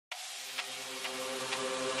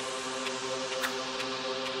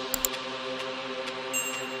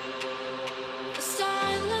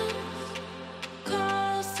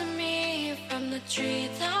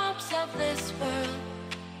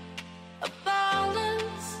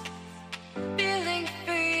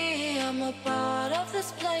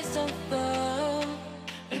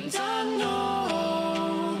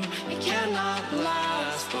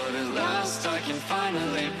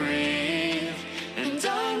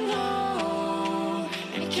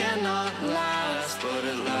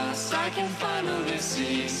I can finally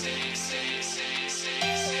see.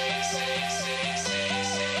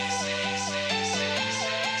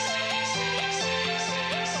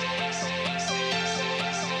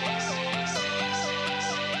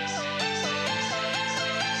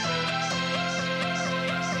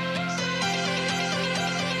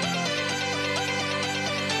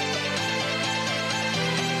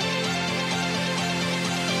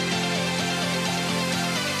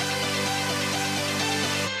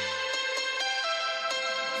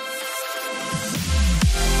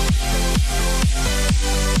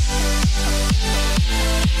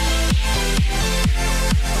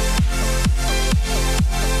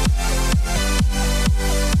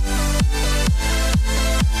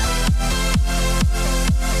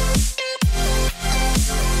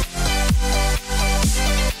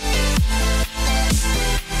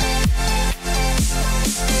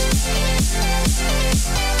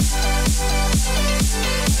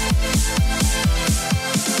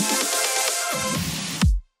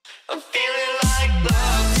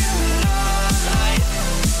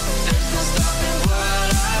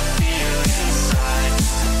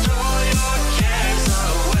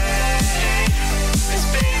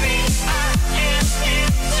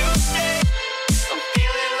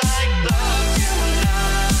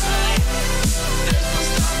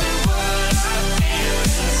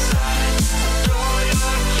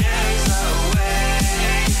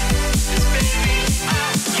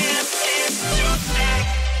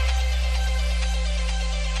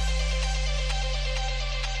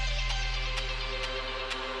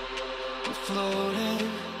 Floating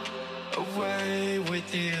away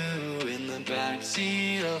with you in the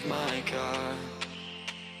backseat of my car.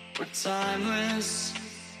 We're timeless,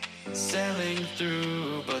 sailing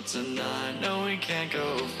through, but tonight, no, we can't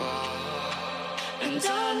go far. And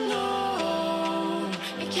I know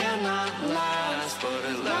it cannot last, but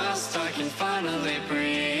at last I can finally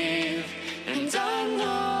breathe. And I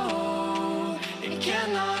know it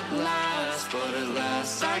cannot last, but at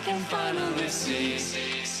last I can finally see.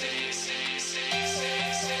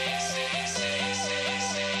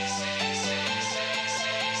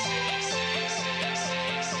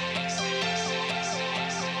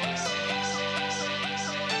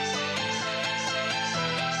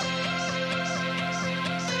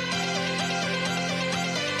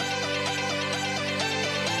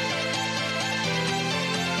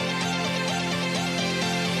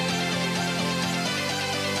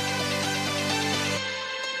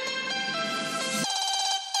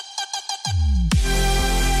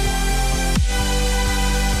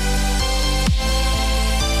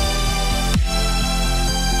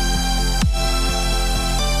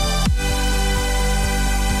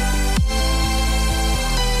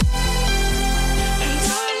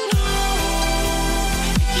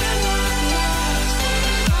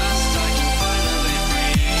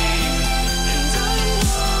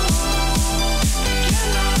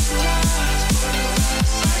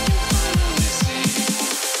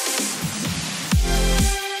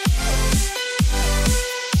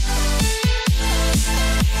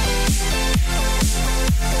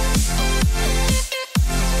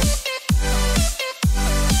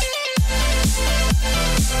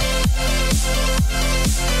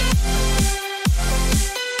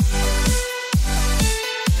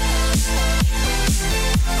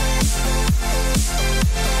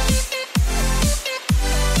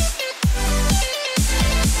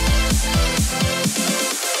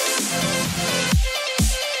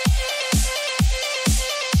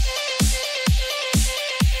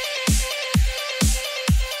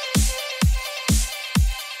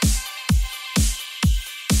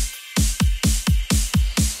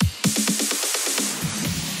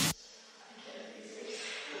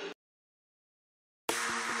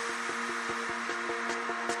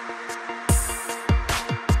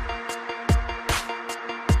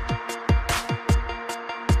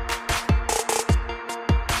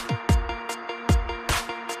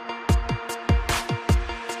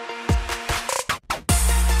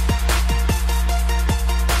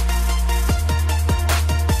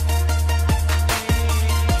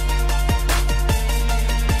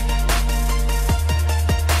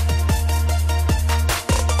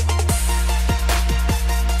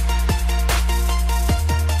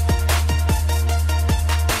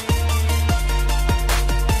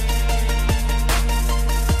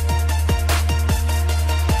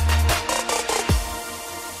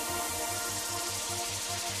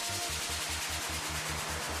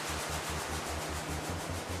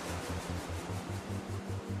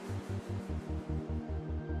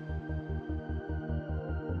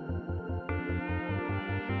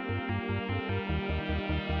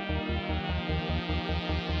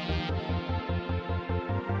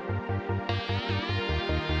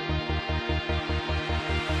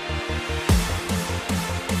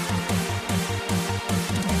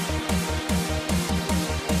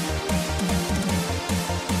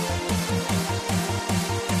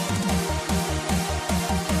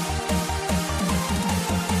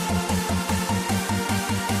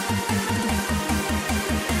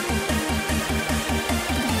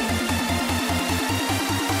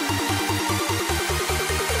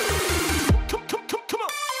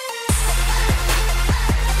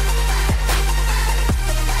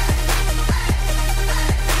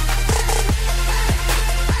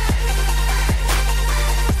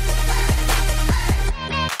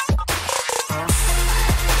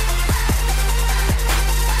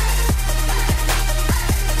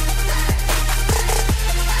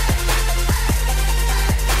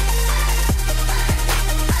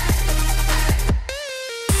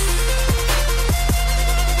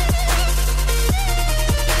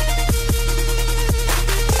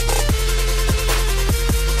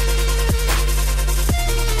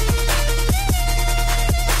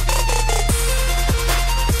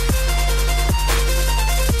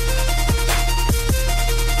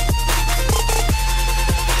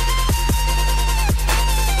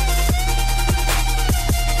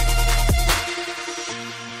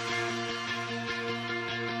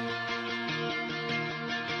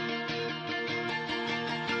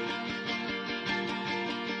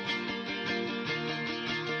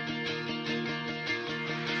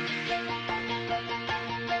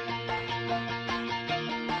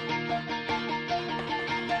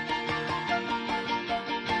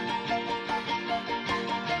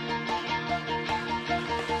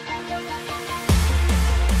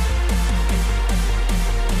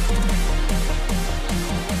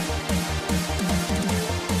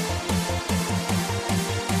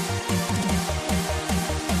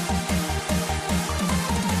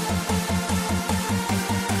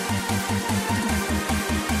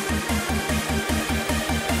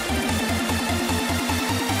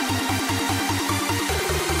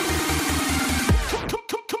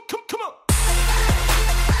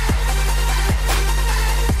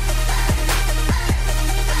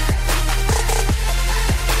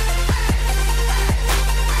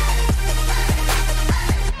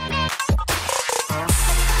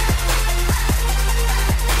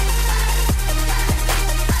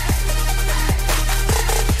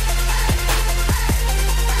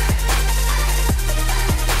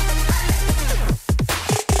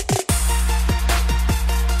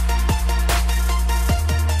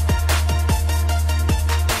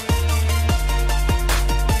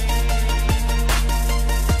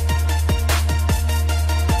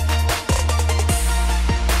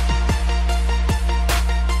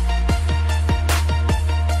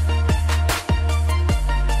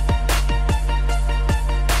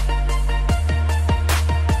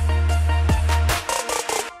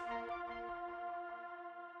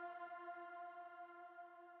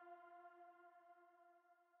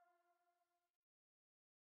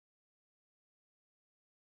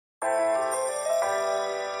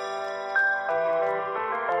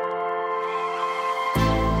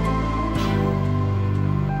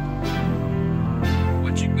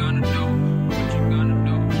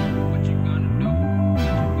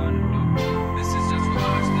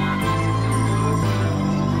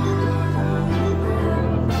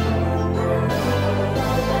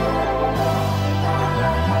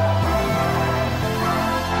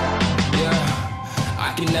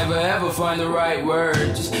 ever find the right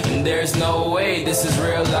words, and there's no way this is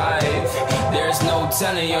real life. There's no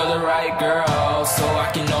telling you're the right girl, so I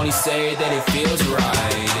can only say that it feels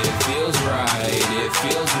right. It feels right, it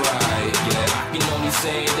feels right. Yeah, I can only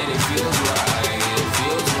say that it feels right. It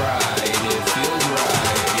feels right, it feels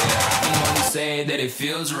right. Yeah, I can only say that it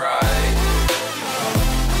feels right.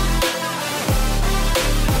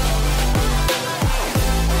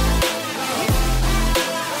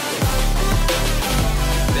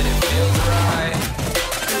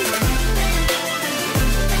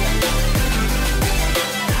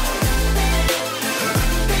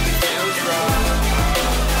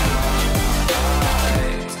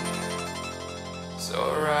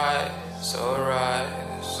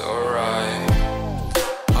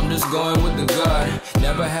 Going with the gut,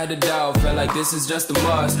 never had a doubt, felt like this is just a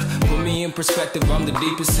must. Put me in perspective, I'm the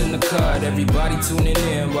deepest in the cut. Everybody tuning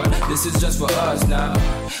in, but this is just for us now.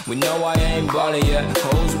 We know I ain't ballin' yet,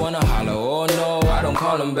 hoes wanna holler, oh no, I don't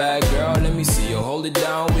call them back. Girl, let me see you hold it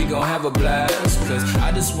down, we gon' have a blast. Cause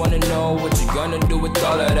I just wanna know what you gonna do with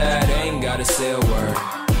all of that. Ain't gotta say a word,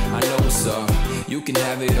 I know what's up. You can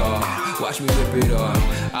have it all, watch me rip it off.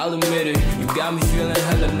 I'll admit it, you got me feeling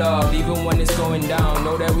hella love. Even when it's going down,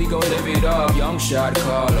 know that we gon' live it up. Young shot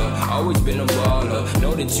caller, always been a baller.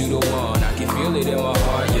 Know that you the one, I can feel it in my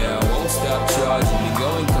heart. Yeah, I won't stop charging, we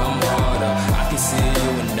going come harder. I can see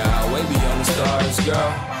you and I, way beyond the stars,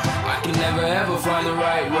 girl. I can never ever find the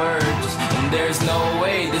right words, and there's no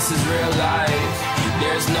way this is real life.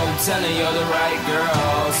 There's no telling you're the right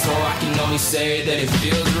girl, so I can only say that it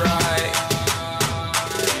feels right.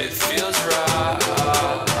 It feels